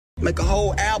Make a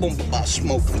whole album about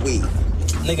smoking weed.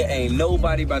 Nigga, ain't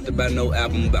nobody about to buy no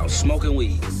album about smoking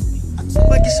weed.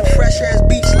 Might get some fresh ass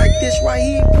beats like this right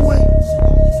here, boy.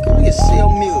 We can sell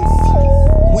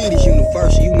millions. Weed is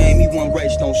universal. You name me one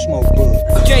race, don't smoke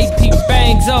bud. JP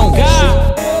bangs on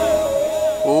God.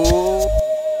 Whoa,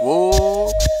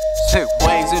 whoa, sick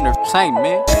waves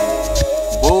entertainment.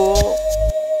 Whoa,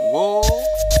 whoa,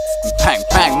 bang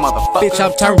bang, motherfucker. Bitch,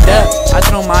 I'm turned up. I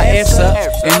throw my ass up,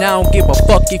 and I don't give a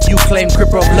fuck if you claim crip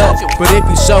or blood. But if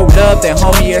you show love, then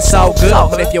homie, it's all good.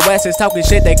 But if your ass is talking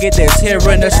shit, they get this here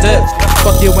understood.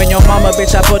 Fuck you and your mama,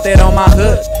 bitch, I put that on my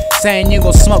hood. Saying you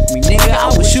gon' smoke me, nigga,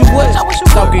 I wish you would.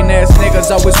 Stalking ass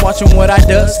niggas always watching what I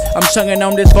does. I'm chugging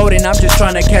on this boat and I'm just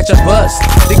trying to catch a bus.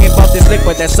 Thinking about this lick,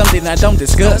 but that's something I don't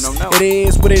discuss. It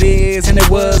is what it is and it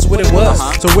was what it was.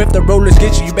 So if the rollers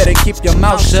get you, you better keep your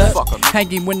mouth shut.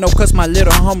 Hanging with no cuss, my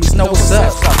little homies know what's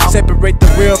up. Separate the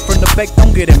real from the fake,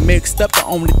 don't get it mixed up. The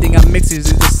only thing I mix is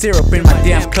the syrup in my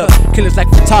damn cup. Killers like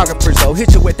photographers, though,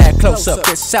 hit you with that close up.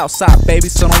 It's Southside, baby,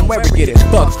 so don't worry, get it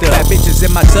fucked up. Bad bitches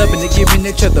in my tub and they giving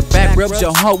each other back rubs.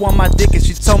 Your hoe on my dick and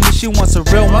she told me she wants a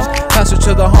real one. Pass her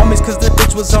to the homies cause the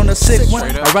bitch was on a sick one.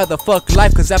 I'd rather fuck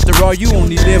life cause after all you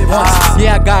only live once.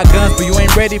 Yeah, I got guns but you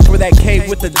ain't ready for that cave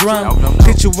with the drum.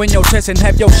 Hit you in your chest and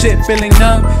have your shit feeling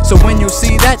numb. So when you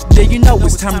see that, yeah, you know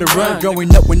it's time to run.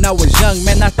 Growing up when I was young,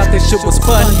 man, I thought this shit was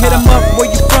fun. Hit 'em up,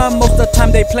 where you from? Most of the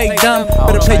time they play dumb.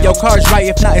 Better play your cards right,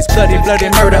 if not it's bloody,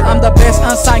 bloody murder. I'm the best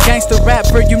unsigned gangster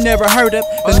rapper you never heard of.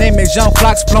 The name is Yall,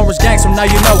 Florencia gang, so now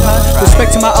you know, huh?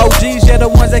 Respect to my OGs, yeah, the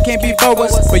ones that can't be for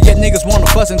us. But yet niggas wanna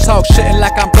fuss and talk shit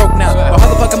like I'm broke now. But how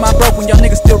the fuck am I broke when y'all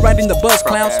niggas still riding the bus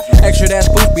clowns? Extra ass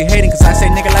booth be hating cause I say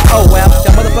nigga like oh wow.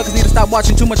 Y'all motherfuckers need to stop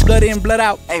watching too much blood in, blood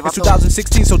out. It's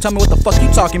 2016, so tell me what the fuck you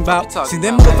talking about. See,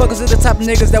 them motherfuckers are the type of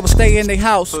niggas that will stay in their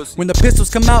house. When the pistols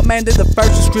come out, man, they're the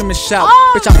first to scream and shout.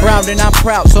 Bitch, I'm proud and I'm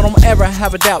proud, so don't ever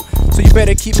have a doubt. So you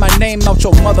better keep my name out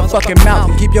your motherfucking mouth.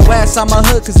 And keep your ass on my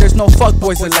hood cause there's no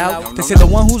fuckboys allowed. They say the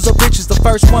one who's a bitch is the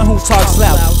first one who talks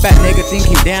loud. Fat nigga think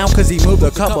he down cause he moved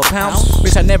a couple pounds.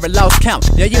 Bitch, I never lost count.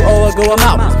 Yeah, you owe a go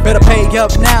amount. Better pay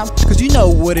up now cause you know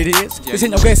what it is. This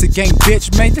ain't no gangsta gang,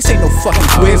 bitch, man. This ain't no fucking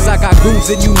quiz. I got goons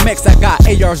in New Mex, I got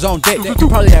ARs on deck. You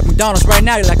probably at McDonald's right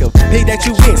now, you're like a pig that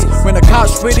you is. When the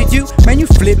cops raided you, man, you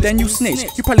flipped and you snitch.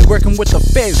 You probably working with the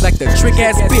feds like the trick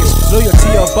ass bitch.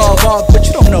 Loyalty above all, but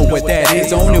you don't know what that is.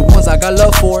 The only ones I got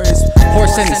love for is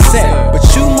horse and the set. But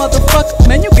you motherfucker,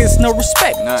 man, you get no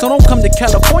respect. So don't come to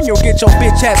California or get your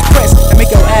bitch ass pressed and make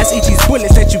your ass eat these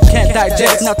bullets that you can't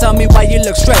digest. Now tell me why you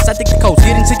look stressed. I think the code's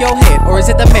getting to your head, or is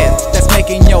it the meth that's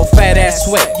making your fat ass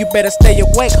sweat? You better stay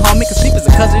awake, homie, cause sleep is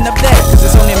a cousin of death. Cause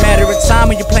it's only a matter of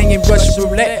time when you're playing Russian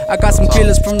roulette. I got some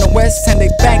killers from the west and they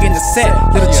banging the set.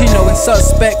 Little Chino and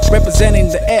Suspect representing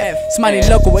the F. Smiley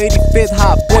local 85th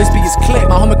hot boys be his clip.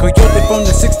 My homie Coyote from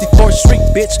the 64th Street,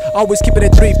 bitch. Always keep it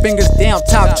at 3 fingers down,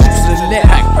 top 2 to the left.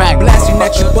 Blasting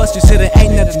at you bust, you said there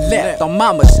ain't nothing left. On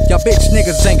mamas, y'all bitch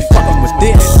niggas ain't fucking with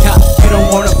this. You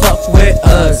don't wanna fuck with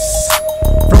us.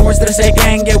 Florencia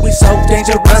gang, yeah, we so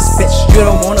dangerous, bitch. You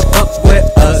don't wanna fuck with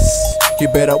us. You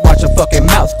better watch your fucking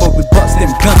mouth before we bust them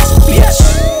guns.